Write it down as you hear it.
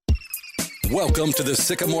Welcome to the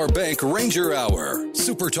Sycamore Bank Ranger Hour.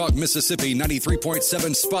 Super Talk Mississippi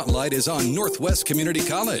 93.7 Spotlight is on Northwest Community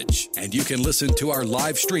College, and you can listen to our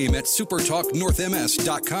live stream at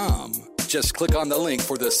supertalknorthms.com. Just click on the link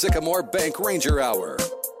for the Sycamore Bank Ranger Hour.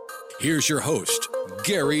 Here's your host,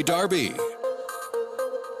 Gary Darby.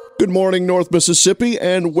 Good morning, North Mississippi,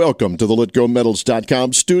 and welcome to the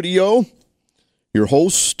LitGoMetals.com studio. Your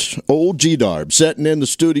host, Old G-Darb, setting in the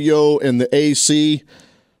studio in the AC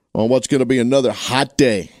on what's going to be another hot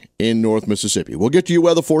day in North Mississippi. We'll get to your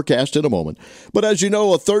weather forecast in a moment. But as you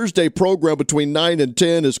know, a Thursday program between 9 and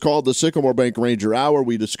 10 is called the Sycamore Bank Ranger Hour.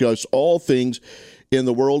 We discuss all things in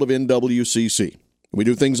the world of NWCC. We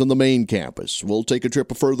do things on the main campus. We'll take a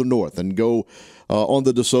trip further north and go on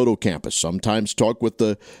the DeSoto campus. Sometimes talk with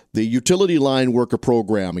the utility line worker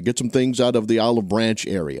program and get some things out of the Olive Branch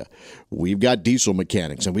area. We've got diesel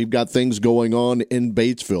mechanics, and we've got things going on in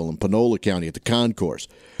Batesville and Panola County at the concourse.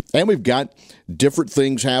 And we've got different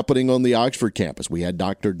things happening on the Oxford campus. We had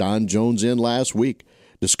Dr. Don Jones in last week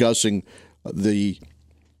discussing the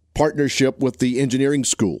partnership with the engineering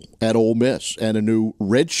school at Ole Miss and a new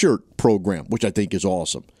red shirt program, which I think is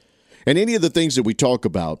awesome. And any of the things that we talk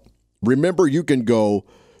about, remember you can go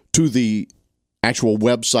to the actual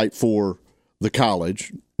website for the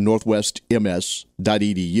college,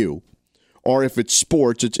 northwestms.edu, or if it's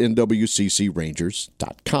sports, it's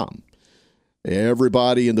nwccrangers.com.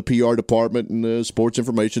 Everybody in the PR department and the sports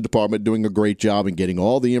information department doing a great job in getting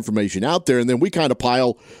all the information out there. And then we kind of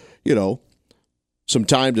pile, some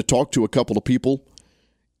time to talk to a couple of people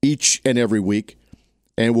each and every week,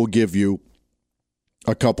 and we'll give you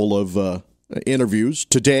a couple of interviews.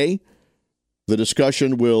 Today, the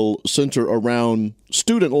discussion will center around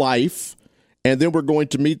student life, and then we're going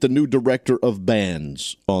to meet the new director of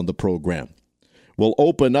bands on the program. We'll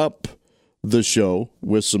open up the show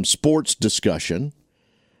with some sports discussion.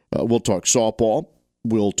 We'll talk softball.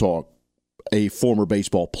 We'll talk a former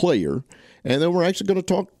baseball player, and then we're actually going to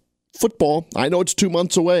talk football. I know it's 2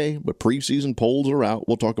 months away, but preseason polls are out.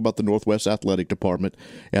 We'll talk about the Northwest Athletic Department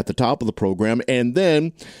at the top of the program. And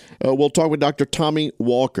then we'll talk with Dr. Tommy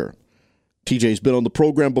Walker. TJ's been on the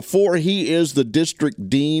program before. He is the district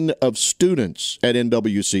dean of students at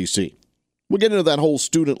NWCC. We'll get into that whole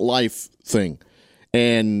student life thing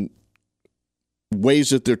and ways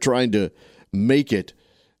that they're trying to make it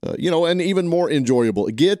and even more enjoyable.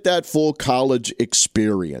 Get that full college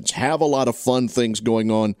experience. Have a lot of fun things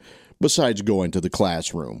going on besides going to the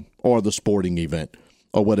classroom or the sporting event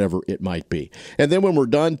or whatever it might be. And then when we're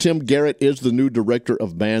done, Tim Garrett is the new director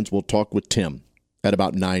of bands. We'll talk with Tim at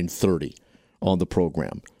about 9:30 on the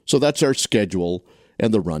program. So that's our schedule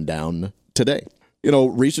and the rundown today.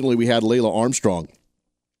 Recently we had Layla Armstrong,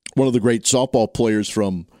 one of the great softball players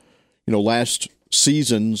from, last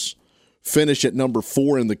season's finish at number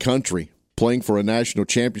 4 in the country, playing for a national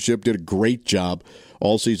championship, did a great job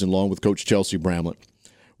all season long with Coach Chelsea Bramlett.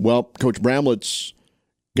 Well, Coach Bramlett's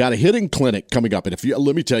got a hitting clinic coming up, and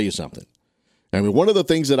let me tell you something. I mean, one of the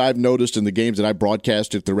things that I've noticed in the games that I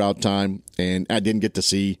broadcasted throughout time, and I didn't get to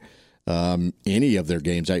see any of their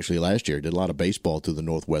games actually last year, did a lot of baseball through the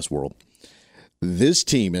Northwest world. This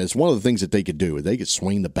team, and it's one of the things that they could do, is they could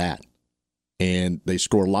swing the bat, and they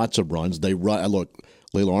score lots of runs. They run. Look,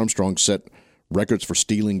 Layla Armstrong set records for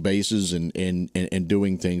stealing bases and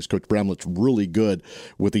doing things. Coach Bramlett's really good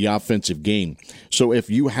with the offensive game. So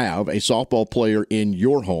if you have a softball player in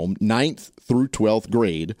your home, 9th through 12th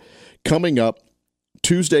grade, coming up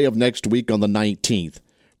Tuesday of next week on the 19th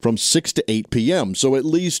from 6 to 8 p.m. So at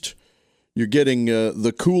least you're getting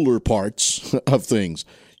the cooler parts of things.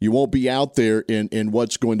 You won't be out there in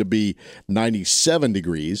what's going to be 97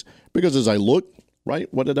 degrees because as I look, right,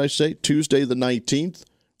 what did I say? Tuesday the 19th?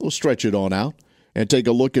 We'll stretch it on out and take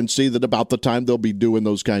a look and see that about the time they'll be doing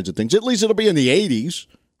those kinds of things. At least it'll be in the 80s,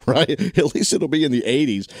 right? At least it'll be in the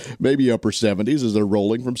 80s, maybe upper 70s as they're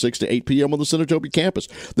rolling from 6 to 8 p.m. on the Senatobia campus.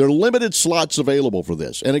 There are limited slots available for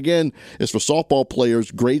this. And again, it's for softball players,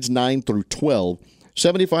 grades 9 through 12,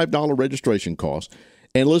 $75 registration cost.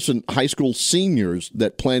 And listen, high school seniors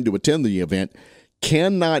that plan to attend the event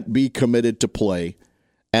cannot be committed to play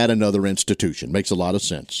at another institution. Makes a lot of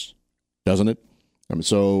sense, doesn't it?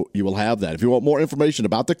 So you will have that. If you want more information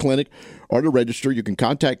about the clinic or to register, you can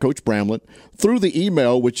contact Coach Bramlett through the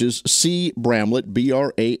email, which is cbramlett,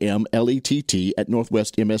 BRAMLETT, at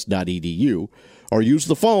northwestms.edu, or use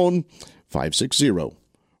the phone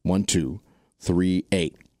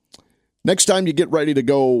 560-1238. Next time you get ready to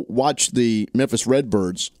go watch the Memphis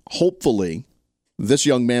Redbirds, hopefully this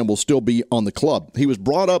young man will still be on the club. He was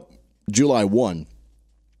brought up July 1.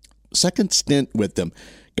 Second stint with them.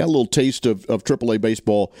 got a little taste of AAA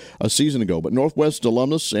baseball a season ago. But Northwest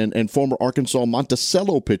alumnus and former Arkansas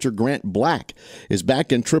Monticello pitcher Grant Black is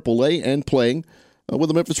back in AAA and playing with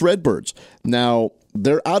the Memphis Redbirds. Now,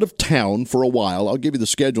 they're out of town for a while. I'll give you the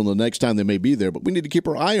schedule the next time they may be there, but we need to keep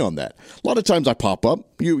our eye on that. A lot of times I pop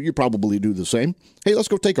up. You probably do the same. Hey, let's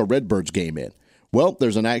go take a Redbirds game in. Well,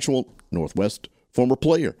 there's an actual Northwest former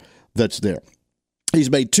player that's there. He's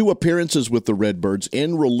made 2 appearances with the Redbirds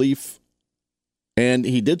in relief, and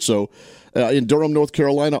he did so in Durham, North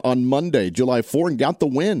Carolina on Monday, July 4, and got the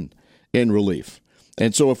win in relief.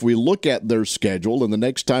 And so if we look at their schedule, and the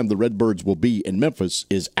next time the Redbirds will be in Memphis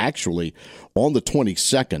is actually on the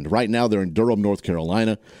 22nd. Right now they're in Durham, North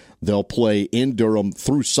Carolina. They'll play in Durham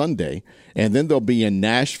through Sunday, and then they'll be in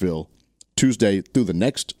Nashville Tuesday through the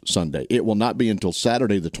next Sunday. It will not be until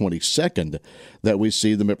Saturday the 22nd that we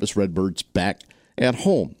see the Memphis Redbirds back at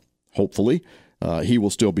home. Hopefully, he will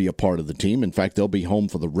still be a part of the team. In fact, they'll be home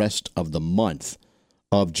for the rest of the month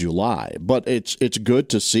of July. But it's good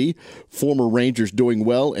to see former Rangers doing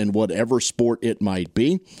well in whatever sport it might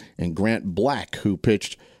be. And Grant Black, who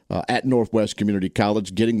pitched at Northwest Community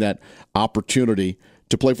College, getting that opportunity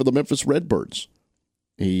to play for the Memphis Redbirds.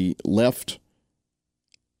 He left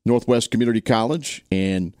Northwest Community College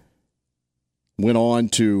and went on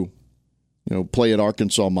to play at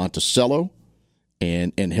Arkansas Monticello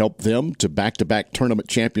and help them to back-to-back tournament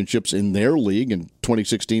championships in their league in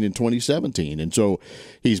 2016 and 2017. And so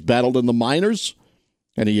he's battled in the minors,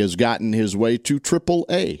 and he has gotten his way to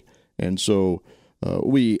AAA. And so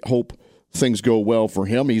we hope things go well for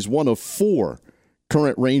him. He's one of 4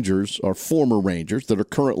 current Rangers, or former Rangers, that are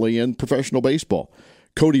currently in professional baseball.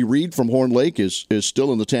 Cody Reed from Horn Lake is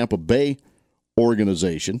still in the Tampa Bay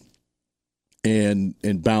organization and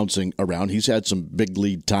bouncing around. He's had some big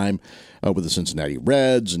lead time with the Cincinnati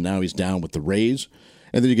Reds, and now he's down with the Rays.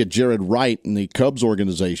 And then you get Jared Wright in the Cubs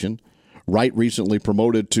organization. Wright recently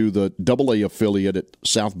promoted to the AA affiliate at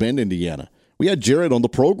South Bend, Indiana. We had Jared on the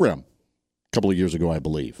program a couple of years ago, I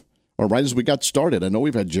believe, or right as we got started. I know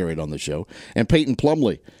we've had Jared on the show. And Peyton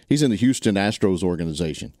Plumlee, he's in the Houston Astros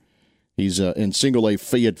organization. He's in Single-A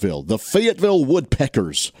Fayetteville. The Fayetteville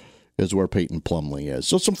Woodpeckers is where Peyton Plumlee is.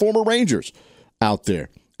 So some former Rangers out there.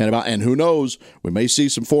 And who knows, we may see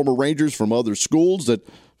some former Rangers from other schools that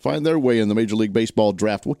find their way in the Major League Baseball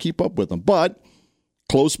draft. We'll keep up with them. But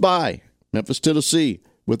close by, Memphis, Tennessee,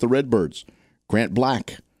 with the Redbirds, Grant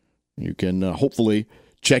Black. You can hopefully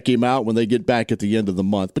check him out when they get back at the end of the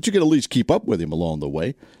month. But you can at least keep up with him along the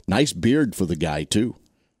way. Nice beard for the guy, too.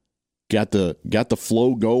 Got the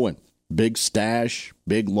flow going. Big stash,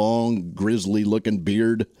 big, long, grizzly-looking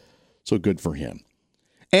beard. So good for him.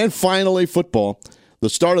 And finally, football. The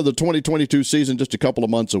start of the 2022 season just a couple of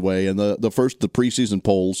months away, and the preseason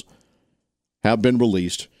polls have been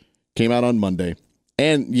released. Came out on Monday.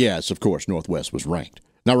 And, yes, of course, Northwest was ranked.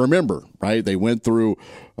 Now, remember, right, they went through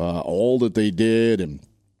all that they did and,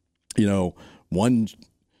 one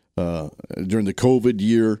during the COVID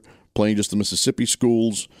year, playing just the Mississippi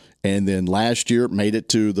schools, and then last year made it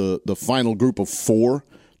to the final group of 4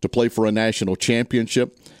 to play for a national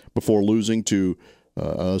championship before losing to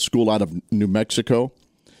a school out of New Mexico.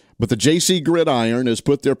 But the JC Gridiron has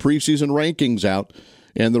put their preseason rankings out,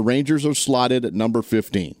 and the Rangers are slotted at number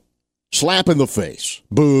 15. Slap in the face.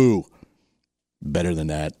 Boo. Better than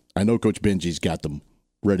that. I know Coach Benji's got them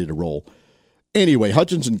ready to roll. Anyway,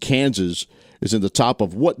 Hutchinson, Kansas is in the top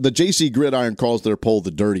of what the JC Gridiron calls their poll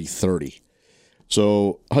the Dirty 30.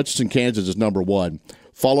 So Hutchinson, Kansas is number 1,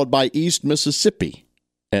 followed by East Mississippi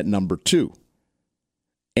at number 2.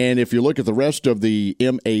 And if you look at the rest of the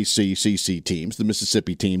MACCC teams, the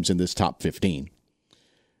Mississippi teams in this top 15,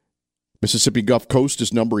 Mississippi Gulf Coast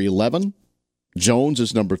is number 11. Jones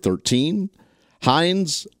is number 13.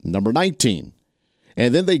 Hines, number 19.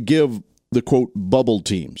 And then they give the, quote, bubble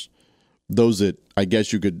teams, those that I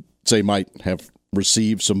guess you could say might have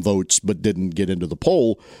received some votes but didn't get into the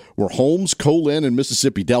poll, were Holmes, Colin, and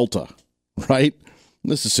Mississippi Delta, right?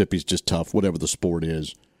 Mississippi's just tough, whatever the sport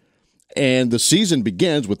is. And the season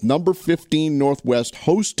begins with number 15 Northwest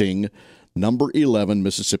hosting number 11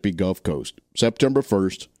 Mississippi Gulf Coast, September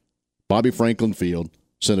 1st, Bobby Franklin Field,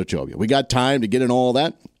 Senatobia. We got time to get in all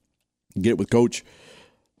that, get with Coach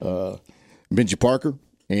Benji Parker,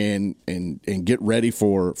 and get ready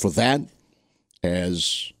for that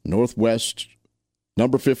as Northwest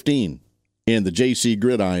number 15 in the JC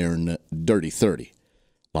Gridiron Dirty 30.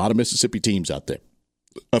 A lot of Mississippi teams out there.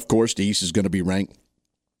 Of course, the East is going to be ranked.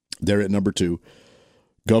 They're at number 2.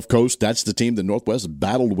 Gulf Coast, that's the team that Northwest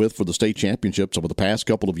battled with for the state championships over the past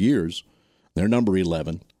couple of years. They're number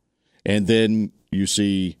 11. And then you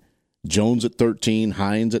see Jones at 13,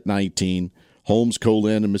 Hines at 19, Holmes,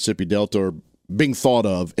 Colin, and Mississippi Delta are being thought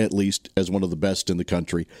of, at least, as one of the best in the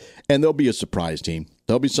country. And there'll be a surprise team.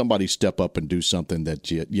 There'll be somebody step up and do something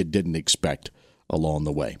that you didn't expect along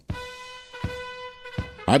the way.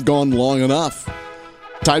 I've gone long enough.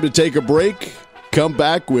 Time to take a break. Come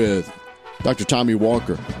back with Dr. Tommy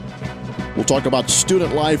Walker. We'll talk about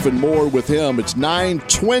student life and more with him. It's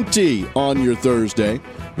 9:20 on your Thursday.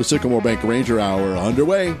 The Sycamore Bank Ranger Hour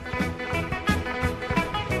underway.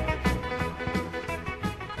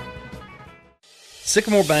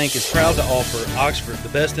 Sycamore Bank is proud to offer Oxford the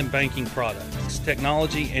best in banking products,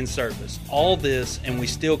 technology, and service. All this, and we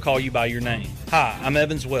still call you by your name. Hi, I'm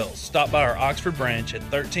Evans Wells. Stop by our Oxford branch at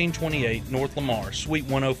 1328 North Lamar, Suite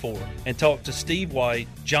 104, and talk to Steve White,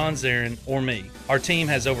 John Zarin, or me. Our team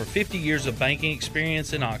has over 50 years of banking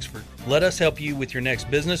experience in Oxford. Let us help you with your next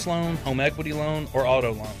business loan, home equity loan, or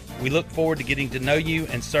auto loan. We look forward to getting to know you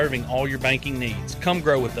and serving all your banking needs. Come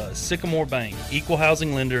grow with us. Sycamore Bank, Equal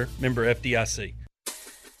Housing Lender, member FDIC.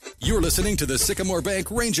 You're listening to the Sycamore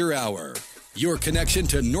Bank Ranger Hour, your connection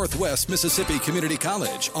to Northwest Mississippi Community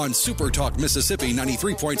College on SuperTalk Mississippi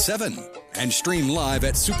 93.7 and stream live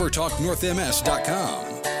at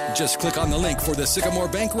supertalknorthms.com. Just click on the link for the Sycamore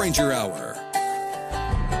Bank Ranger Hour.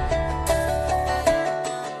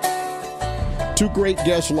 Two great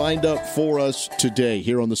guests lined up for us today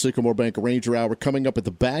here on the Sycamore Bank Ranger Hour. Coming up at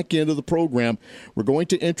the back end of the program, we're going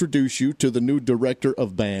to introduce you to the new director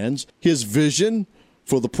of bands, his vision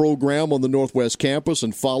for the program on the Northwest campus,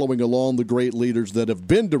 and following along the great leaders that have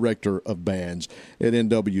been director of bands at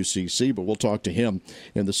NWCC. But we'll talk to him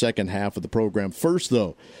in the second half of the program. First,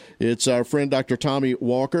 though, it's our friend Dr. Tommy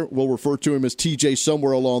Walker. We'll refer to him as TJ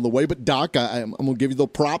somewhere along the way. But, Doc, I'm going to give you the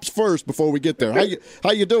props first before we get there.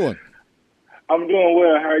 How you doing? I'm doing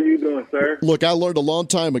well. How are you doing, sir? Look, I learned a long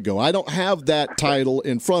time ago. I don't have that title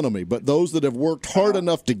in front of me, but those that have worked hard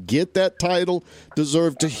enough to get that title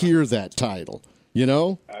deserve to hear that title. You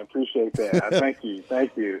know, I appreciate that. Thank you.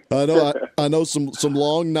 Thank you. I know some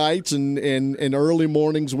long nights and early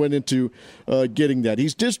mornings went into getting that.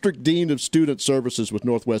 He's District Dean of Student Services with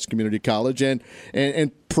Northwest Community College and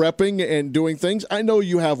prepping and doing things. I know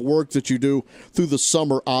you have work that you do through the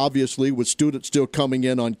summer, obviously, with students still coming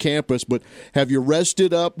in on campus, but have you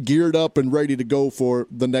rested up, geared up, and ready to go for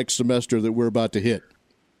the next semester that we're about to hit?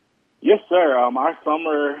 Yes, sir. Our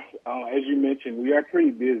summer, as you mentioned, we are pretty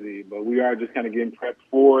busy, but we are just kind of getting prepped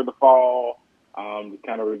for the fall, kind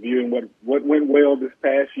of reviewing what went well this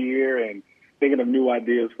past year and thinking of new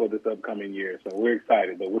ideas for this upcoming year. So we're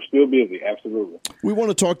excited, but we're still busy, absolutely. We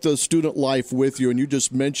want to talk the student life with you, and you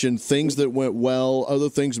just mentioned things that went well, other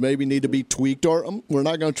things maybe need to be tweaked, or we're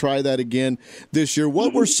not going to try that again this year.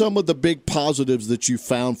 What were some of the big positives that you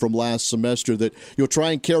found from last semester that you'll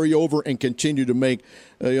try and carry over and continue to make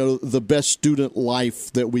the best student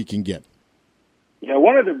life that we can get? Yeah,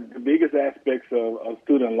 one of the biggest aspects of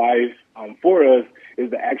student life for us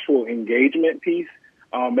is the actual engagement piece.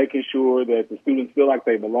 Making sure that the students feel like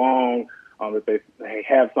they belong, that they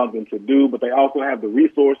have something to do, but they also have the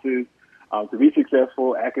resources to be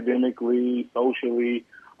successful academically, socially.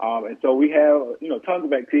 And so we have, tons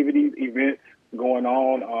of activities, events going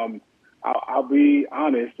on. I'll be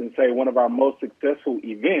honest and say one of our most successful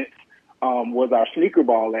events was our sneaker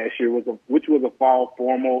ball last year, which was a fall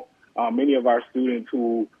formal. Many of our students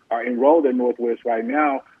who are enrolled at Northwest right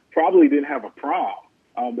now probably didn't have a prom.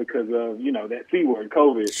 Because of, that C word,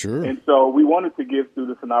 COVID. Sure. And so we wanted to give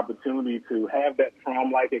students an opportunity to have that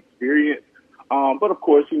prom-like experience, but of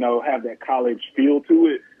course, have that college feel to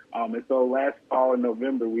it. And so last fall in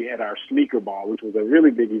November, we had our sneaker ball, which was a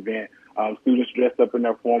really big event. Students dressed up in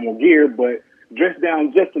their formal gear, but dressed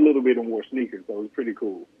down just a little bit and wore sneakers. So it was pretty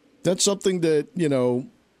cool. That's something that,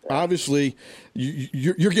 obviously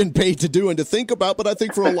you're getting paid to do and to think about, but I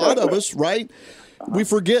think for a lot of us, right, we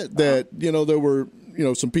forget that, there were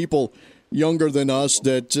some people younger than us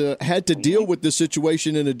that had to deal with this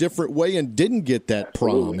situation in a different way and didn't get that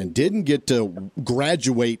prom and didn't get to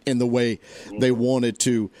graduate in the way they wanted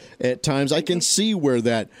to at times. I can see where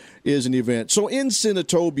that is an event. So in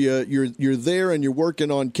Senatobia, you're there and you're working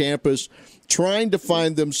on campus trying to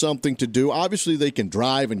find them something to do. Obviously, they can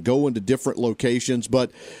drive and go into different locations,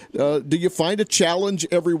 but do you find a challenge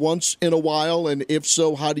every once in a while? And if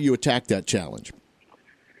so, how do you attack that challenge?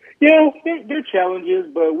 Yeah, there are challenges,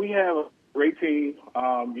 but we have a great team,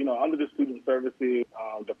 under the student services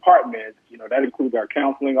department. That includes our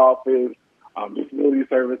counseling office, disability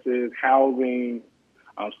services, housing,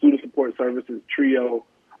 student support services, TRIO,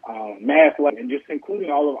 math, and just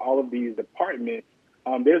including all of these departments.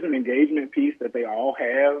 There's an engagement piece that they all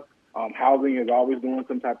have. Housing is always doing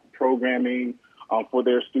some type of programming. for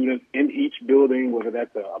their students in each building, whether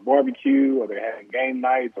that's a barbecue or they're having game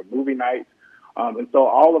nights or movie nights. And so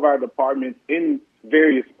all of our departments in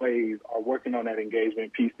various ways are working on that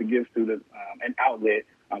engagement piece to give students an outlet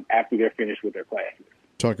after they're finished with their classes.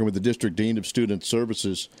 Talking with the District Dean of Student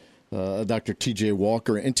Services, Dr. T.J.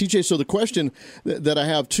 Walker. And T.J., so the question that I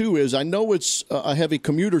have, too, is I know it's a heavy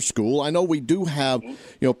commuter school. I know we do have,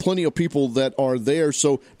 plenty of people that are there.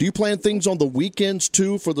 So do you plan things on the weekends,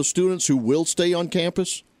 too, for the students who will stay on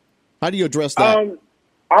campus? How do you address that?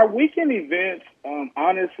 Our weekend events,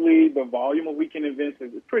 honestly, the volume of weekend events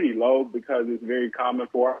is pretty low because it's very common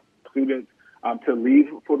for our students to leave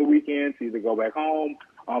for the weekend, to either go back home.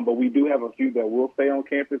 But we do have a few that will stay on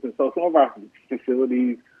campus. And so some of our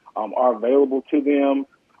facilities are available to them,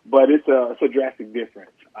 but it's a drastic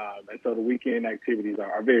difference. And so the weekend activities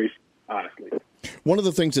are very, honestly. One of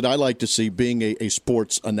the things that I like to see being a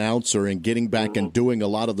sports announcer and getting back and doing a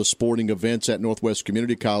lot of the sporting events at Northwest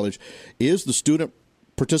Community College is the student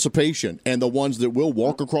participation and the ones that will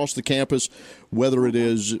walk across the campus, whether it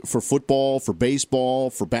is for football, for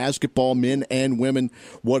baseball, for basketball, men and women,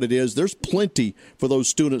 what it is. There's plenty for those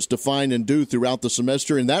students to find and do throughout the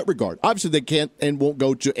semester in that regard. Obviously, they can't and won't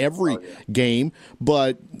go to every game,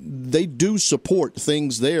 but they do support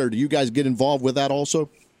things there. Do you guys get involved with that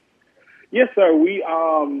also? Yes, sir. We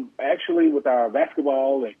actually, with our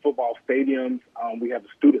basketball and football stadiums, we have a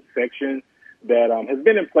student section that has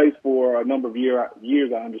been in place for a number of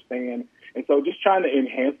years, I understand. And so just trying to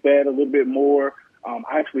enhance that a little bit more.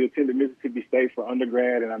 I actually attended Mississippi State for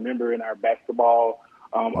undergrad, and I remember in our basketball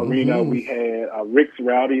arena we had Rick's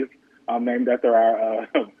Rowdies, named after our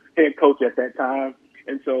head coach at that time.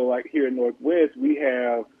 And so, like here in Northwest, we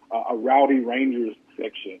have a Rowdy Rangers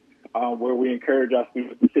section where we encourage our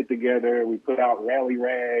students to sit together. We put out rally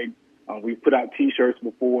rags. We put out T-shirts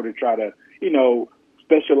before to try to,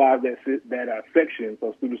 specialize that section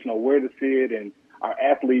so students know where to sit and our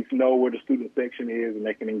athletes know where the student section is and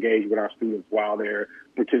they can engage with our students while they're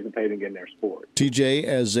participating in their sport. TJ,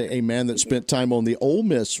 as a man that spent time on the Ole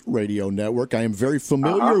Miss radio network, I am very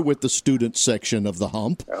familiar with the student section of the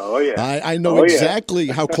Hump. Oh, yeah. I know exactly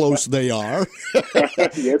how close they are.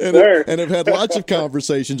 Yes, sir. And I've had lots of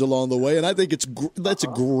conversations along the way, and I think that's a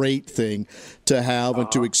great thing to have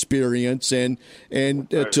and to experience and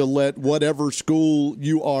to let whatever school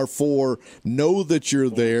you are for know that you're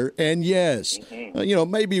there. And yes,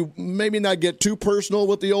 maybe not get too personal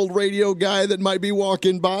with the old radio guy that might be walking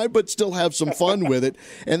by, but still have some fun with it.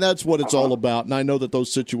 And that's what it's all about. And I know that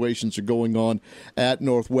those situations are going on at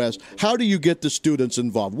Northwest. How do you get the students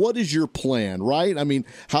involved? What is your plan, right? I mean,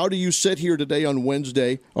 how do you sit here today on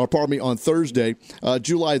on Thursday,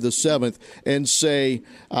 July the 7th, and say,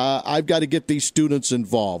 I've got to get these students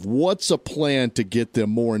involved? What's a plan to get them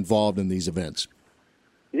more involved in these events?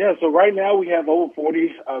 Yeah, so right now we have over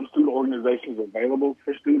 40 student organizations available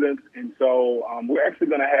for students. And so we're actually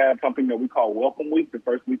going to have something that we call Welcome Week, the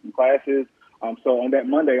first week of classes. So on that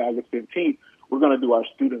Monday, August 15th, we're going to do our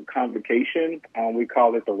student convocation. We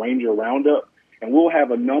call it the Ranger Roundup. And we'll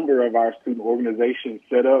have a number of our student organizations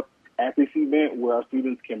set up at this event where our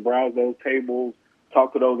students can browse those tables,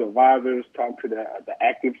 talk to those advisors, talk to the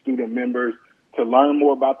active student members to learn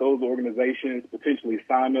more about those organizations, potentially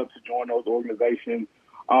sign up to join those organizations.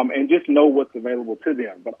 And just know what's available to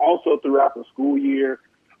them. But also throughout the school year,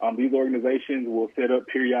 these organizations will set up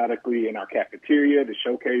periodically in our cafeteria to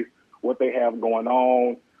showcase what they have going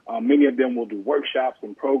on. Many of them will do workshops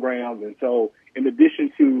and programs. And so in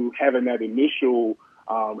addition to having that initial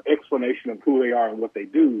explanation of who they are and what they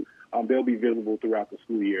do, they'll be visible throughout the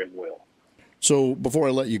school year as well. So before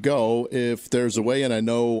I let you go, if there's a way, and I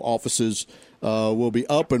know offices will be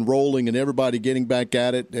up and rolling and everybody getting back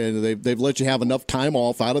at it, and they've let you have enough time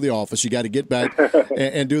off out of the office. You got to get back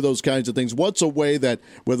and do those kinds of things. What's a way that,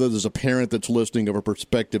 whether there's a parent that's listening of a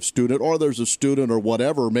prospective student or there's a student or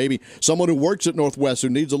whatever, maybe someone who works at Northwest who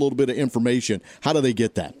needs a little bit of information, how do they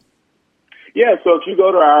get that? Yeah, so if you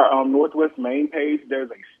go to our Northwest main page,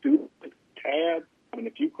 there's a student tab. And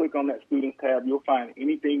if you click on that students tab, you'll find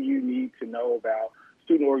anything you need to know about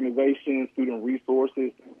student organizations, student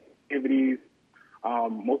resources, activities.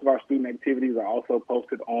 Most of our student activities are also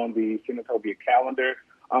posted on the Senatobia calendar.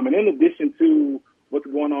 And in addition to what's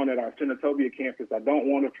going on at our Senatobia campus, I don't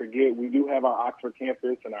want to forget we do have our Oxford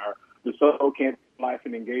campus, and our DeSoto campus life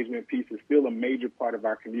and engagement piece is still a major part of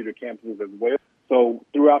our commuter campuses as well. So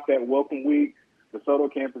throughout that Welcome Week, the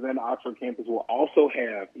DeSoto campus and the Oxford campus will also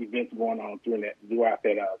have events going on throughout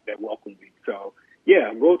that Welcome Week. So,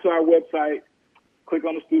 yeah, go to our website, click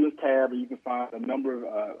on the Students tab, and you can find a number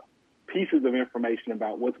of pieces of information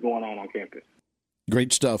about what's going on campus.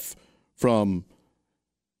 Great stuff from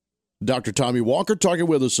Dr. Tommy Walker talking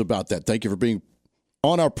with us about that. Thank you for being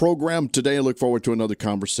on our program today. I look forward to another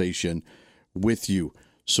conversation with you,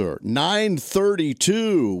 sir.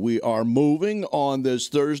 9:32. We are moving on this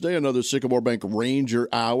Thursday, another Sycamore Bank Ranger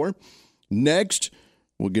Hour. Next,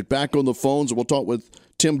 we'll get back on the phones and we'll talk with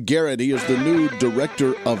Tim Garrett. He is the new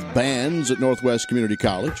director of bands at Northwest Community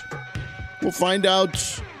College. We'll find out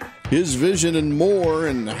his vision and more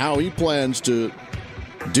and how he plans to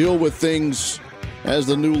deal with things as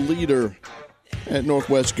the new leader at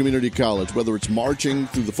Northwest Community College, whether it's marching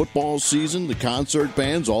through the football season, the concert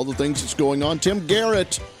bands, all the things that's going on. Tim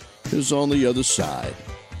Garrett is on the other side.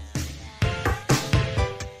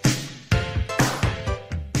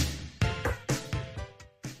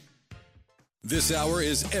 This hour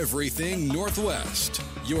is Everything Northwest,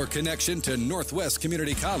 your connection to Northwest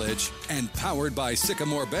Community College and powered by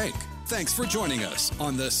Sycamore Bank. Thanks for joining us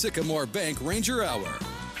on the Sycamore Bank Ranger Hour.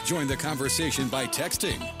 Join the conversation by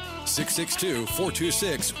texting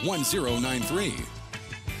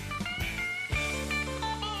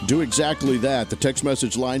 662-426-1093. Do exactly that. The text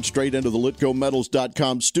message line straight into the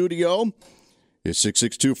LitgoMetals.com studio is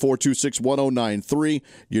 662-426-1093.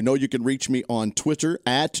 You know you can reach me on Twitter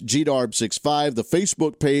at GDarb65. The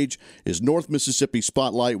Facebook page is North Mississippi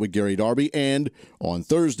Spotlight with Gary Darby. And on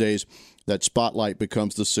Thursdays, that spotlight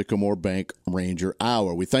becomes the Sycamore Bank Ranger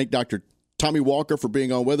Hour. We thank Dr. Tommy Walker for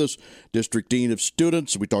being on with us, District Dean of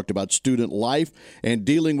Students. We talked about student life and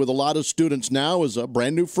dealing with a lot of students now. As a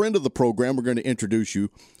brand new friend of the program, we're going to introduce you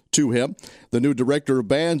to him. The new director of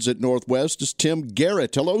bands at Northwest is Tim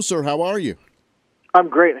Garrett. Hello, sir. How are you? I'm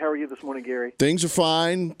great. How are you this morning, Gary? Things are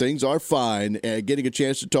fine. Things are fine. Getting a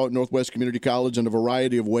chance to talk Northwest Community College in a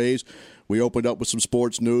variety of ways. We opened up with some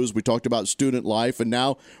sports news. We talked about student life, and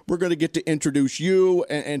now we're going to get to introduce you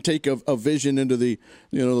and take a vision into the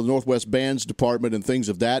Northwest Bands Department and things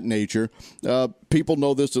of that nature. People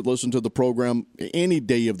know this that listen to the program any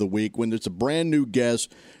day of the week. When it's a brand new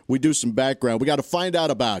guest, we do some background. We got to find out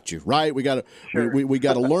about you, right? We got to we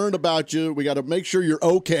got to learn about you. We got to make sure you're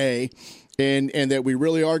okay. And that we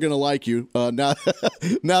really are going to like you now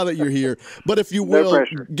that you're here. But if you will,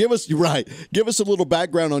 give us a little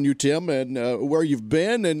background on you, Tim, and where you've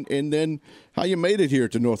been and then how you made it here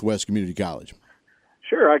to Northwest Community College.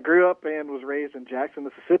 Sure. I grew up and was raised in Jackson,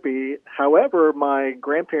 Mississippi. However, my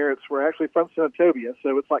grandparents were actually from Senatobia,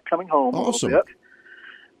 so it's like coming home Awesome. a little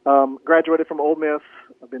bit. Graduated from Ole Miss.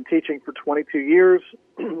 I've been teaching for 22 years,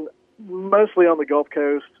 mostly on the Gulf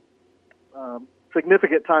Coast.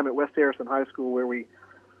 Significant time at West Harrison High School, where we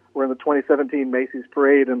were in the 2017 Macy's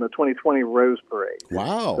Parade and the 2020 Rose Parade.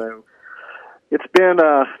 Wow. So it's been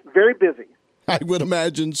very busy. I would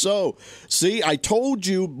imagine so. See, I told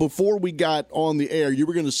you before we got on the air you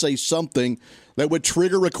were going to say something that would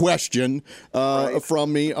trigger a question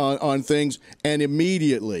from me on things, and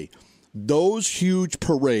immediately, those huge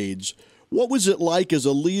parades, what was it like as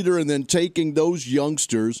a leader and then taking those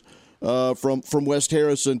youngsters from West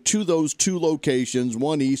Harrison to those two locations,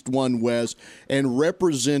 one east, one west, and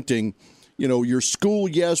representing, your school,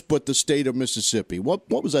 yes, but the state of Mississippi? What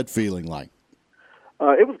was that feeling like?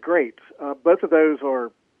 It was great. Both of those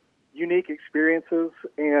are unique experiences,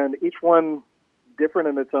 and each one different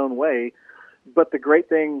in its own way. But the great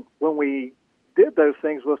thing when we did those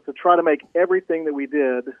things was to try to make everything that we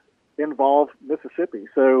did involve Mississippi.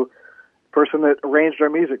 So the person that arranged our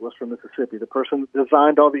music was from Mississippi. The person that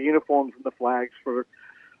designed all the uniforms and the flags for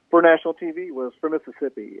national TV was from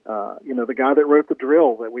Mississippi. The guy that wrote the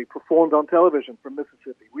drill that we performed on television from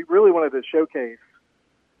Mississippi. We really wanted to showcase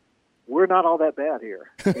we're not all that bad here.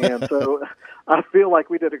 And so I feel like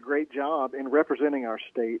we did a great job in representing our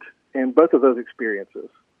state in both of those experiences.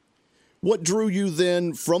 What drew you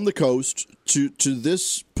then from the coast to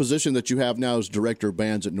this position that you have now as director of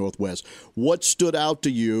bands at Northwest? What stood out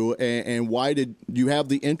to you, and why did you have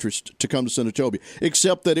the interest to come to Senatobia,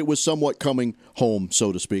 except that it was somewhat coming home,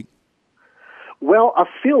 so to speak? Well, I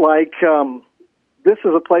feel like this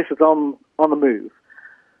is a place that's on the move.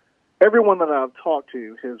 Everyone that I've talked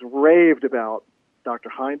to has raved about Dr.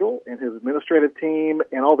 Heindel and his administrative team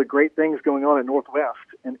and all the great things going on at Northwest.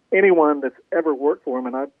 And anyone that's ever worked for him,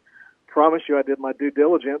 and I promise you I did my due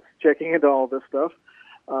diligence checking into all this stuff,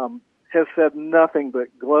 has said nothing but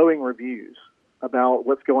glowing reviews about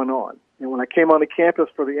what's going on. And when I came onto campus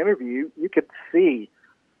for the interview, you could see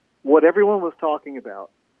what everyone was talking about.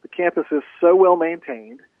 The campus is so well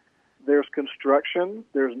maintained. There's construction.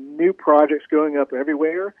 There's new projects going up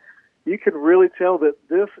everywhere. You can really tell that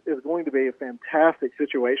this is going to be a fantastic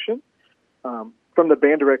situation from the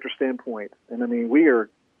band director standpoint. And, I mean, we are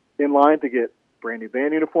in line to get brand new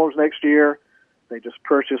band uniforms next year. They just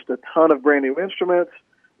purchased a ton of brand new instruments.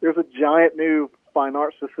 There's a giant new fine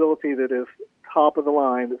arts facility that is top of the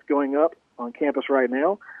line that's going up on campus right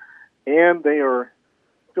now, and they are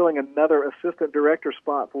filling another assistant director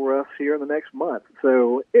spot for us here in the next month.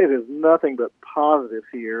 So it is nothing but positive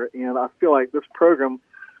here, and I feel like this program,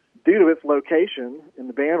 due to its location in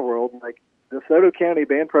the band world, like the DeSoto County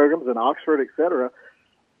band programs in Oxford, et cetera,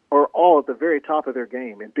 are all at the very top of their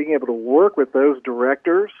game. And being able to work with those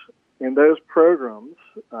directors in those programs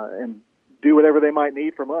and do whatever they might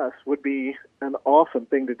need from us would be an awesome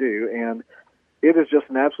thing to do. And it is just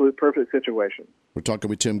an absolute perfect situation. We're talking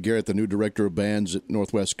with Tim Garrett, the new director of bands at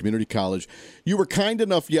Northwest Community College. You were kind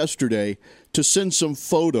enough yesterday to send some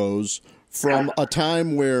photos from a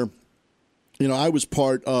time where, I was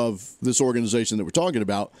part of this organization that we're talking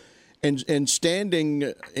about, and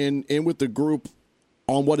standing in with the group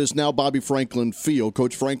on what is now Bobby Franklin Field.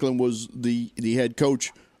 Coach Franklin was the head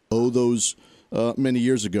coach, those many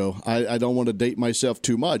years ago. I don't want to date myself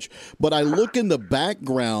too much, but I look in the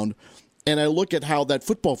background and I look at how that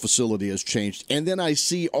football facility has changed, and then I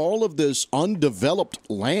see all of this undeveloped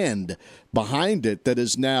land behind it that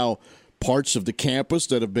is now parts of the campus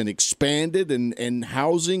that have been expanded and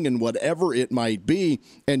housing and whatever it might be.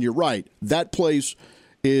 And you're right, that place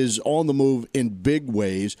is on the move in big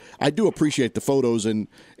ways. I do appreciate the photos and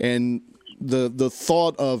the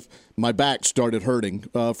thought of my back started hurting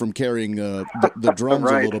from carrying the drums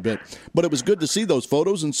right. a little bit. But it was good to see those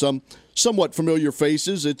photos and some somewhat familiar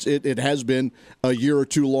faces. It has been a year or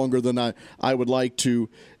two longer than I would like to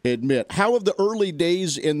admit. How have the early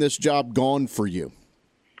days in this job gone for you?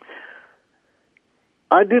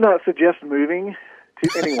 I do not suggest moving to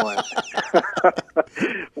anyone.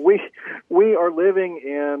 We are living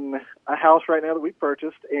in a house right now that we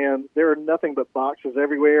purchased, and there are nothing but boxes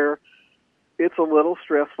everywhere. It's a little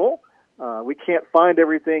stressful. We can't find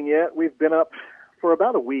everything yet. We've been up for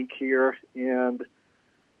about a week here, and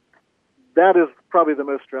that is probably the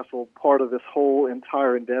most stressful part of this whole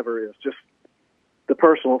entire endeavor, is just the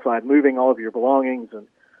personal side, moving all of your belongings and,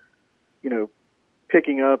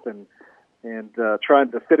 picking up and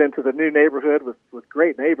trying to fit into the new neighborhood with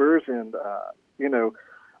great neighbors and,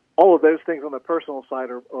 all of those things on the personal side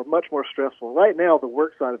are much more stressful. Right now, the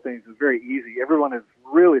work side of things is very easy. Everyone is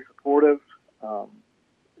really supportive,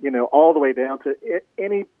 all the way down to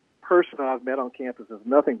any person I've met on campus is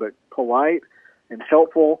nothing but polite and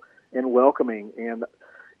helpful and welcoming. And,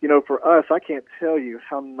 for us, I can't tell you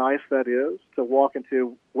how nice that is to walk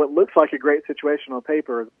into what looks like a great situation on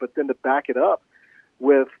paper, but then to back it up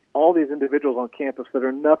with all these individuals on campus that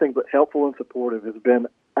are nothing but helpful and supportive has been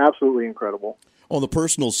absolutely incredible. On the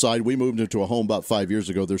personal side, we moved into a home about 5 years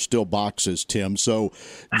ago. There's still boxes, Tim. So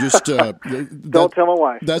just don't tell my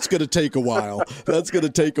wife. That's going to take a while. That's going to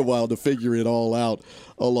take a while to figure it all out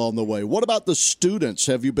along the way. What about the students?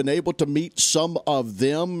 Have you been able to meet some of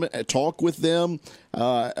them, talk with them,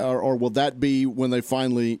 or will that be when they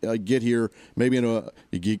finally get here? Maybe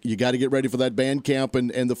you got to get ready for that band camp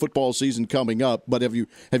and the football season coming up. But have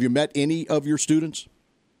you met any of your students?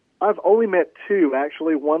 I've only met two,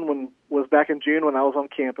 actually. One was back in June when I was on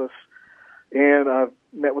campus, and I've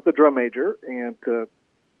met with the drum major and to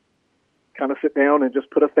kind of sit down and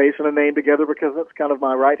just put a face and a name together, because that's kind of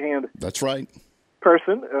my right-hand That's right.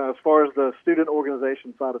 person as far as the student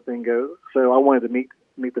organization side of things goes. So I wanted to meet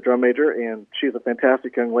the drum major, and she's a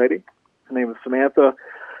fantastic young lady. Her name is Samantha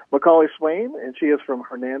Macaulay Swain, and she is from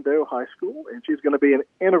Hernando High School, and she's going to be an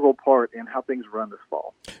integral part in how things run this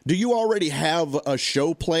fall. Do you already have a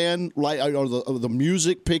show plan, like, or the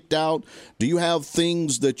music picked out? Do you have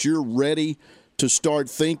things that you're ready to start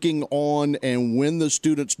thinking on, and when the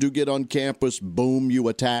students do get on campus, boom, you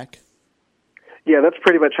attack? Yeah, that's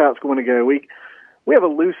pretty much how it's going to go. We have a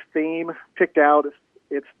loose theme picked out.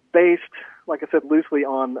 It's based, like I said, loosely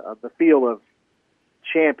on the feel of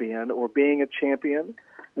champion or being a champion.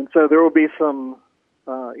 And so there will be some,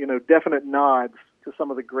 definite nods to some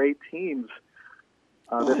of the great teams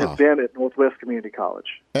that have been at Northwest Community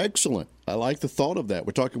College. Excellent. I like the thought of that.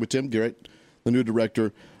 We're talking with Tim Garrett, the new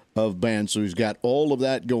director of bands. So he's got all of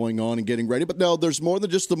that going on and getting ready. But no, there's more than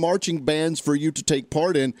just the marching bands for you to take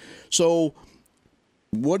part in. So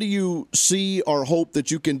what do you see or hope that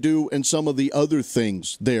you can do in some of the other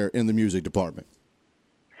things there in the music department?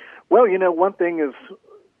 Well, one thing is,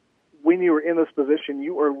 when you are in this position,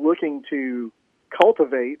 you are looking to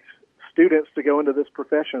cultivate students to go into this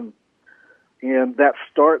profession. And that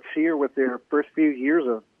starts here with their first few years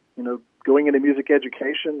of, going into music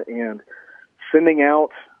education and sending out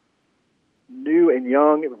new and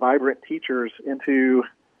young, vibrant teachers into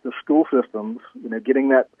the school systems, getting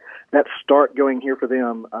that start going here for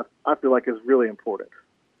them, I feel like is really important.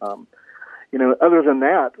 Other than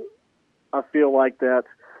that, I feel like that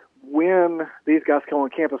when these guys come on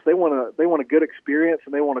campus, they want a good experience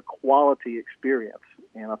and they want a quality experience.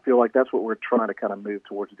 And I feel like that's what we're trying to kind of move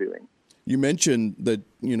towards doing. You mentioned that,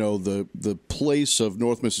 the place of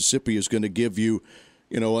North Mississippi is going to give you,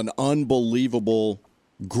 an unbelievable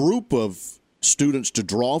group of students to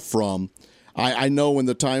draw from. I know in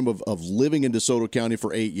the time of living in DeSoto County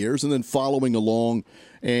for 8 years and then following along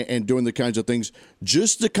and doing the kinds of things,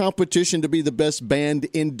 just the competition to be the best band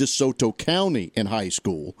in DeSoto County in high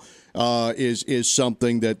school is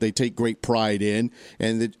something that they take great pride in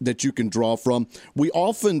and that you can draw from. We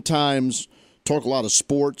oftentimes talk a lot of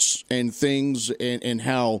sports and things and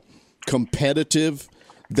how competitive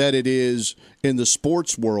that it is in the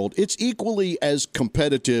sports world. It's equally as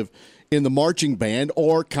competitive in the marching band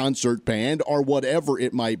or concert band or whatever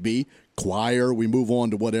it might be, choir, we move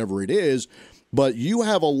on to whatever it is. But you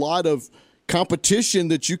have a lot of competition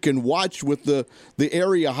that you can watch with the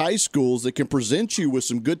area high schools that can present you with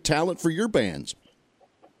some good talent for your bands.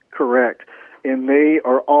 Correct. And they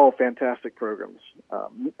are all fantastic programs.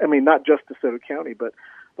 Not just DeSoto County, but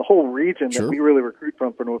the whole region Sure. that we really recruit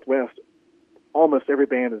from for Northwest. Almost every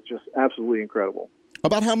band is just absolutely incredible.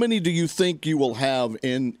 About how many do you think you will have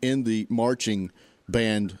in the marching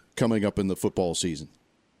band coming up in the football season?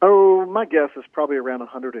 Oh, my guess is probably around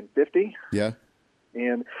 150. Yeah.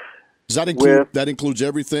 And does that includes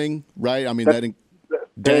everything, right? I mean,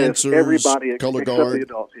 dancers, everybody color except guard, the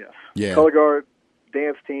adults. Yes. Yeah. Color guard,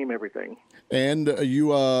 dance team, everything. And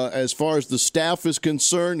you, as far as the staff is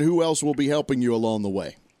concerned, who else will be helping you along the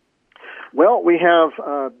way? Well, we have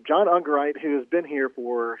John Ungerite, who has been here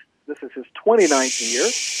this is his 29th year.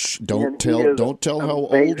 Shh, don't tell how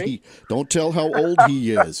old he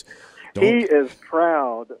is. He is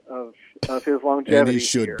proud of his longevity. And he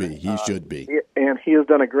should here. be. He should be. And he has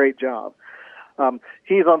done a great job.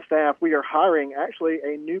 He's on staff. We are hiring actually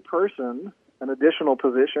a new person, an additional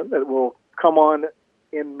position that will come on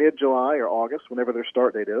in mid-July or August, whenever their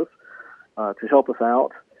start date is, to help us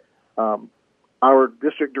out. Our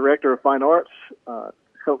district director of fine arts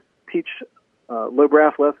helps teach low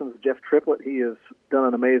brass lessons, Jeff Triplett. He has done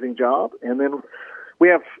an amazing job. And then we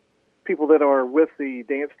have people that are with the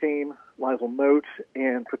dance team, Lizel Moat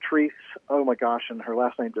and Patrice. Oh, my gosh, and her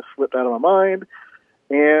last name just slipped out of my mind.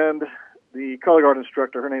 And the color guard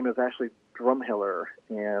instructor, her name is Ashley Drumhiller.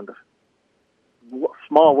 And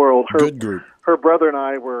small world. Good group. Her brother and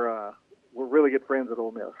I were really good friends at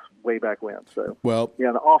Ole Miss way back when. So,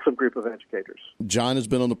 an awesome group of educators. John has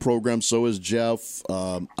been on the program, so has Jeff.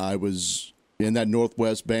 I was in that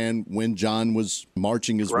Northwest band when John was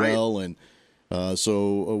marching as well, and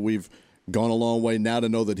so we've gone a long way now to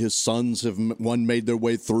know that his sons have one made their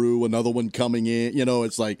way through, another one coming in.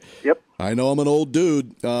 It's like, yep. I know I'm an old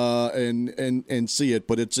dude and see it,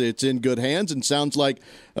 but it's in good hands, and sounds like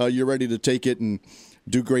you're ready to take it and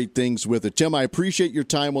do great things with it. Tim, I appreciate your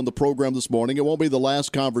time on the program this morning. It won't be the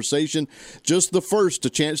last conversation, just the first, a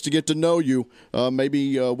chance to get to know you.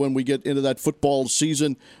 Maybe when we get into that football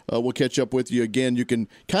season, we'll catch up with you again. You can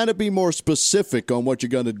kind of be more specific on what you're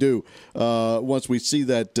going to do once we see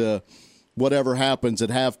that whatever happens at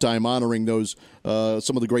halftime, honoring those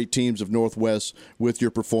some of the great teams of Northwest with your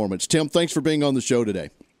performance. Tim, thanks for being on the show today.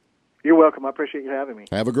 You're welcome. I appreciate you having me.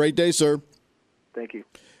 Have a great day, sir. Thank you.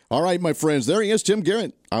 All right, my friends, there he is, Tim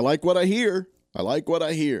Garrett. I like what I hear.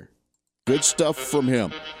 Good stuff from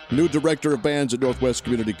him. New director of bands at Northwest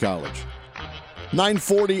Community College.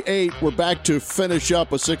 9:48, we're back to finish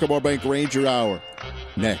up a Sycamore Bank Ranger Hour.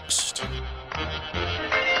 Next.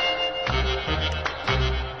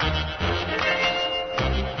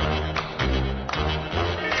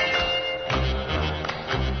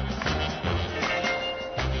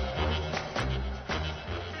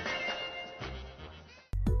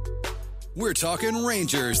 We're talking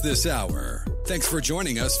Rangers this hour. Thanks for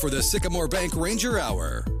joining us for the Sycamore Bank Ranger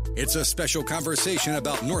Hour. It's a special conversation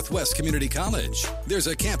about Northwest Community College. There's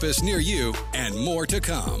a campus near you and more to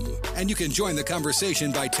come. And you can join the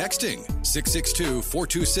conversation by texting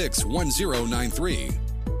 662-426-1093.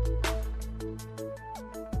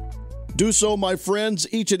 Do so, my friends,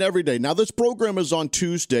 each and every day. Now, this program is on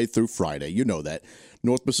Tuesday through Friday. You know that.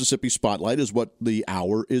 North Mississippi Spotlight is what the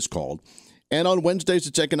hour is called. And on Wednesdays,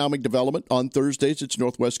 it's economic development. On Thursdays, it's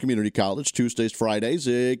Northwest Community College. Tuesdays, Fridays,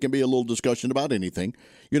 it can be a little discussion about anything.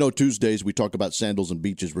 Tuesdays, we talk about sandals and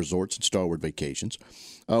beaches, resorts, and Starwood vacations.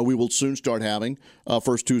 We will soon start having,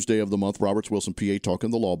 first Tuesday of the month, Roberts Wilson, PA,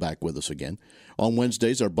 talking the law back with us again. On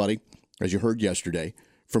Wednesdays, our buddy, as you heard yesterday,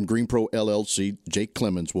 from GreenPro LLC, Jake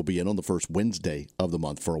Clemens, will be in on the first Wednesday of the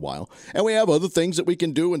month for a while. And we have other things that we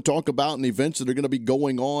can do and talk about and events that are going to be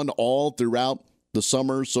going on all throughout the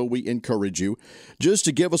summer, so we encourage you just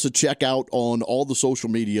to give us a check out on all the social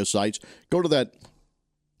media sites. Go to that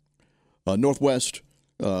Northwest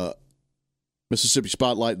Mississippi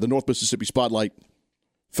Spotlight, the North Mississippi Spotlight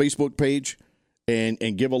Facebook page,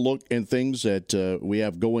 and give a look at things that we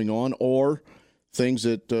have going on or things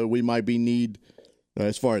that we might be need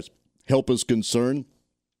as far as help is concerned.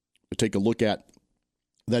 Take a look at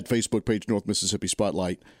that Facebook page, North Mississippi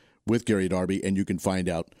Spotlight with Gary Darby, and you can find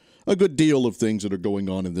out a good deal of things that are going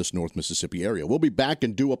on in this North Mississippi area. We'll be back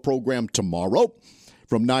and do a program tomorrow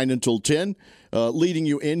from 9 until 10, leading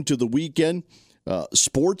you into the weekend.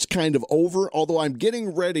 Sports kind of over, although I'm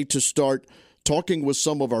getting ready to start talking with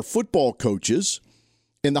some of our football coaches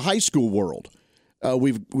in the high school world.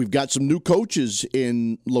 We've got some new coaches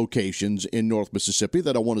in locations in North Mississippi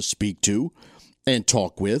that I want to speak to and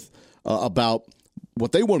talk with about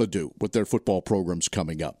what they want to do with their football programs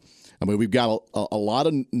coming up. I mean, we've got a lot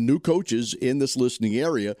of new coaches in this listening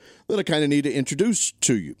area that I kind of need to introduce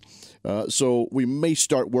to you. So we may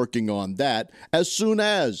start working on that as soon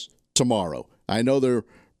as tomorrow. I know they're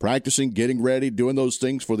practicing, getting ready, doing those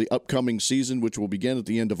things for the upcoming season, which will begin at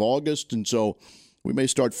the end of August. And so we may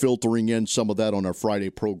start filtering in some of that on our Friday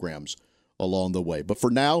programs along the way. But for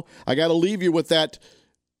now, I got to leave you with that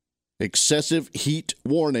excessive heat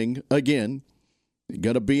warning again.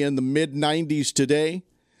 Going to be in the mid-90s today.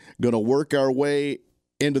 Going to work our way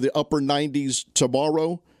into the upper 90s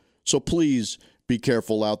tomorrow. So please be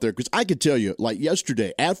careful out there. Because I could tell you, like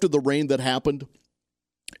yesterday, after the rain that happened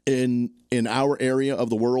in our area of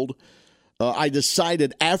the world, I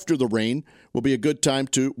decided after the rain will be a good time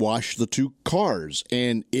to wash the two cars.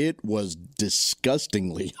 And it was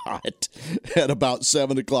disgustingly hot at about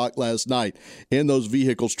 7 o'clock last night in those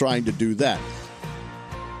vehicles trying to do that.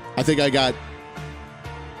 I think I got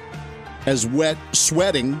as wet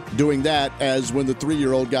sweating doing that as when the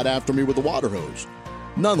 3-year-old got after me with the water hose.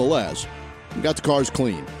 Nonetheless, we got the cars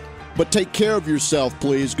clean. But take care of yourself,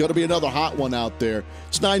 please. Going to be another hot one out there.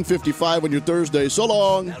 It's 9:55 on your Thursday. So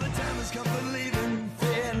long.